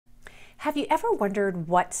Have you ever wondered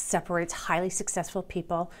what separates highly successful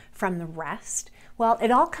people from the rest? Well,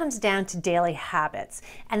 it all comes down to daily habits.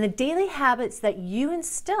 And the daily habits that you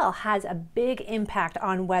instill has a big impact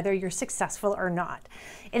on whether you're successful or not.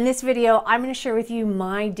 In this video, I'm going to share with you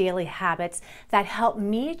my daily habits that help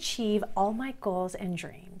me achieve all my goals and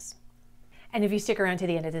dreams. And if you stick around to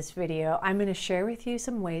the end of this video, I'm going to share with you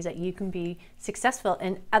some ways that you can be successful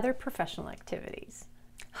in other professional activities.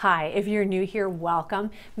 Hi, if you're new here, welcome.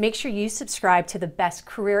 Make sure you subscribe to the best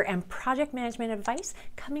career and project management advice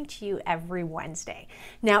coming to you every Wednesday.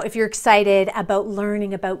 Now, if you're excited about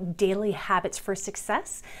learning about daily habits for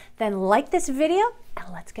success, then like this video and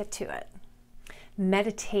let's get to it.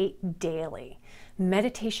 Meditate daily.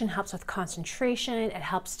 Meditation helps with concentration. It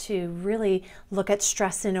helps to really look at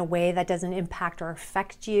stress in a way that doesn't impact or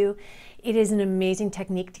affect you. It is an amazing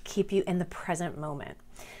technique to keep you in the present moment.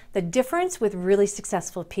 The difference with really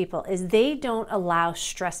successful people is they don't allow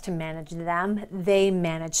stress to manage them, they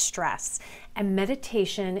manage stress. And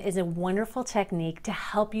meditation is a wonderful technique to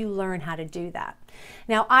help you learn how to do that.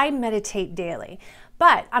 Now, I meditate daily,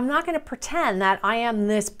 but I'm not going to pretend that I am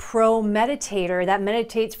this pro meditator that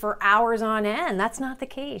meditates for hours on end. That's not the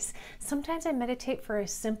case. Sometimes I meditate for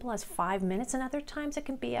as simple as 5 minutes, and other times it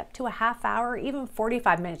can be up to a half hour, even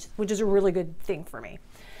 45 minutes, which is a really good thing for me.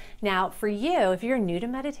 Now, for you, if you're new to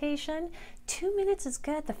meditation, 2 minutes is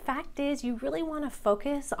good. The fact is, you really want to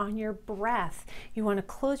focus on your breath. You want to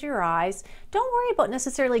close your eyes. Don't worry about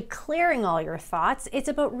necessarily clearing all your thoughts. It's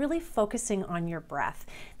about really focusing on your breath.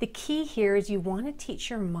 The key here is you want to teach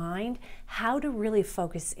your mind how to really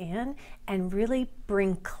focus in and really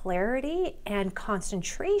bring clarity and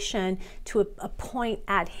concentration to a point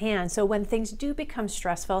at hand. So when things do become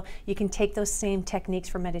stressful, you can take those same techniques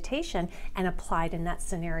for meditation and apply it in that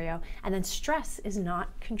scenario. And then stress is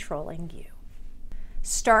not controlling you.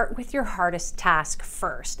 Start with your hardest task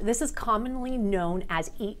first. This is commonly known as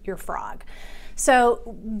eat your frog.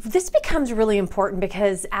 So this becomes really important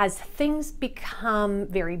because as things become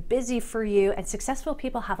very busy for you and successful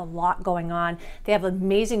people have a lot going on, they have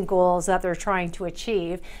amazing goals that they're trying to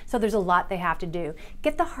achieve. So there's a lot they have to do.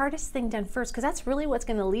 Get the hardest thing done first because that's really what's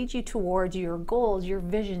going to lead you towards your goals, your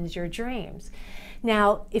visions, your dreams.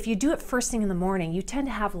 Now, if you do it first thing in the morning, you tend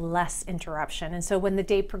to have less interruption. And so when the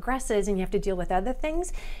day progresses and you have to deal with other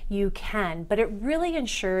things, you can. But it really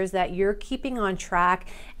ensures that you're keeping on track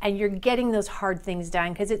and you're getting those hard things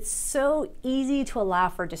done because it's so easy to allow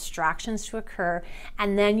for distractions to occur.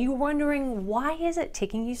 And then you're wondering, why is it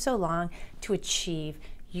taking you so long to achieve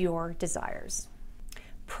your desires?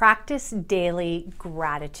 Practice daily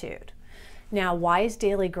gratitude. Now, why is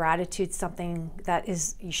daily gratitude something that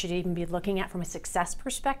you should even be looking at from a success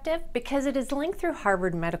perspective? Because it is linked through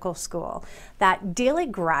Harvard Medical School that daily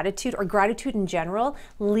gratitude or gratitude in general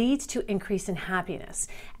leads to increase in happiness.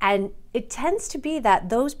 And it tends to be that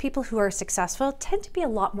those people who are successful tend to be a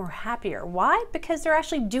lot more happier. Why? Because they're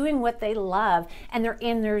actually doing what they love and they're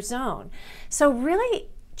in their zone. So really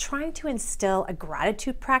trying to instill a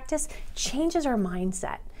gratitude practice changes our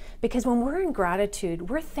mindset. Because when we're in gratitude,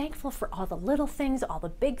 we're thankful for all the little things, all the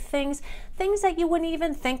big things, things that you wouldn't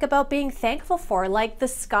even think about being thankful for, like the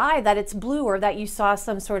sky, that it's blue, or that you saw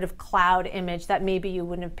some sort of cloud image that maybe you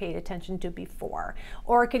wouldn't have paid attention to before.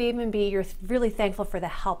 Or it could even be you're really thankful for the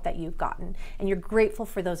help that you've gotten, and you're grateful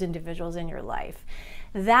for those individuals in your life.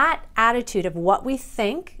 That attitude of what we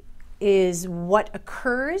think is what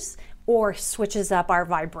occurs or switches up our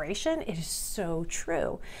vibration. It is so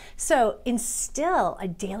true. So instill a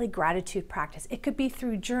daily gratitude practice. It could be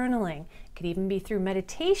through journaling. It could even be through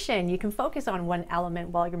meditation. You can focus on one element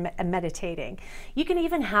while you're meditating. You can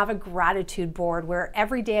even have a gratitude board where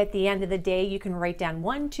every day at the end of the day you can write down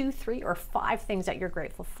 1, 2, 3, or 5 things that you're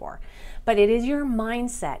grateful for. But it is your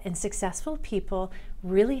mindset, and successful people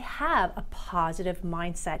really have a positive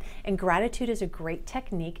mindset, and gratitude is a great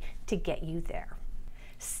technique to get you there.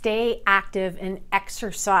 Stay active and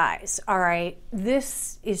exercise, all right?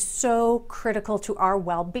 This is so critical to our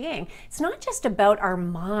well-being. It's not just about our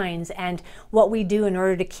minds and what we do in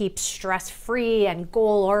order to keep stress-free and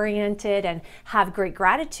goal-oriented and have great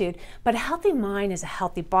gratitude, but a healthy mind is a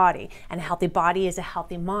healthy body, and a healthy body is a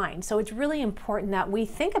healthy mind. So it's really important that we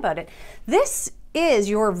think about it. This is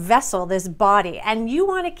your vessel, this body, and you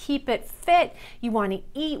want to keep it fit, you want to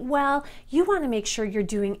eat well, you want to make sure you're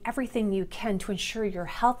doing everything you can to ensure you're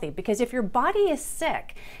healthy, because if your body is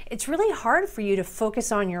sick, it's really hard for you to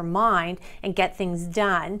focus on your mind and get things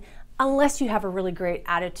done unless you have a really great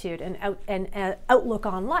attitude and outlook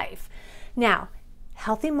on life. Now,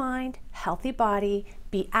 Healthy mind, healthy body,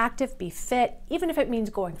 be active, be fit, even if it means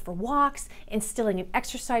going for walks, instilling an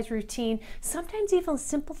exercise routine. Sometimes even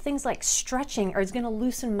simple things like stretching is going to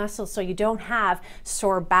loosen muscles so you don't have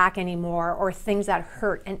sore back anymore or things that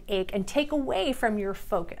hurt and ache and take away from your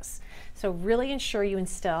focus. So really ensure you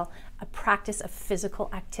instill a practice of physical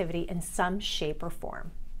activity in some shape or form.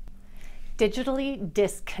 Digitally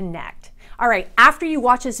disconnect. All right, after you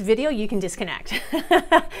watch this video, you can disconnect.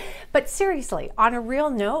 But seriously, on a real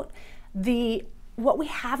note, what we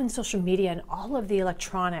have in social media and all of the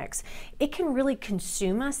electronics, it can really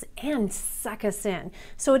consume us and suck us in.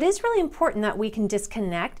 So it is really important that we can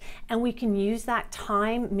disconnect and we can use that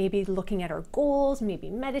time maybe looking at our goals, maybe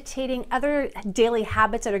meditating, other daily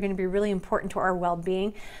habits that are going to be really important to our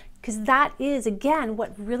well-being. Because that is, again,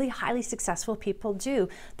 what really highly successful people do.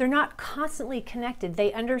 They're not constantly connected.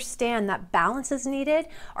 They understand that balance is needed,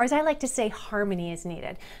 or as I like to say, harmony is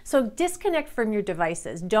needed. So disconnect from your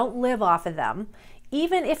devices. Don't live off of them.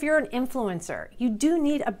 Even if you're an influencer, you do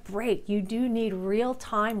need a break. You do need real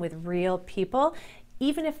time with real people,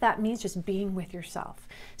 even if that means just being with yourself.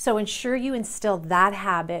 So ensure you instill that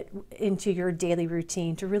habit into your daily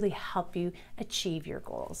routine to really help you achieve your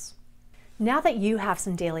goals. Now that you have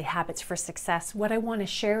some daily habits for success, what I want to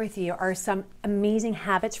share with you are some amazing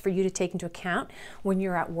habits for you to take into account when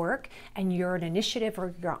you're at work and you're an initiative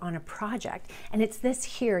or you're on a project. And it's this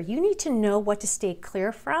here. You need to know what to stay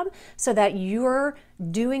clear from so that you're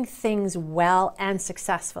doing things well and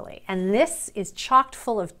successfully. And this is chocked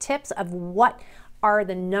full of tips of what are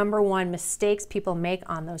the #1 mistakes people make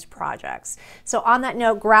on those projects. So on that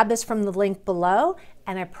note, grab this from the link below,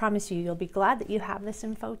 and I promise you'll be glad that you have this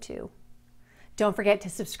info too. Don't forget to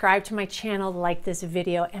subscribe to my channel, like this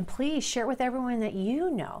video, and please share it with everyone that you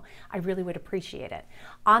know. I really would appreciate it.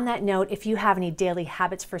 On that note, if you have any daily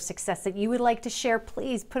habits for success that you would like to share,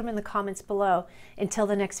 please put them in the comments below. Until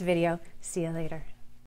the next video, see you later.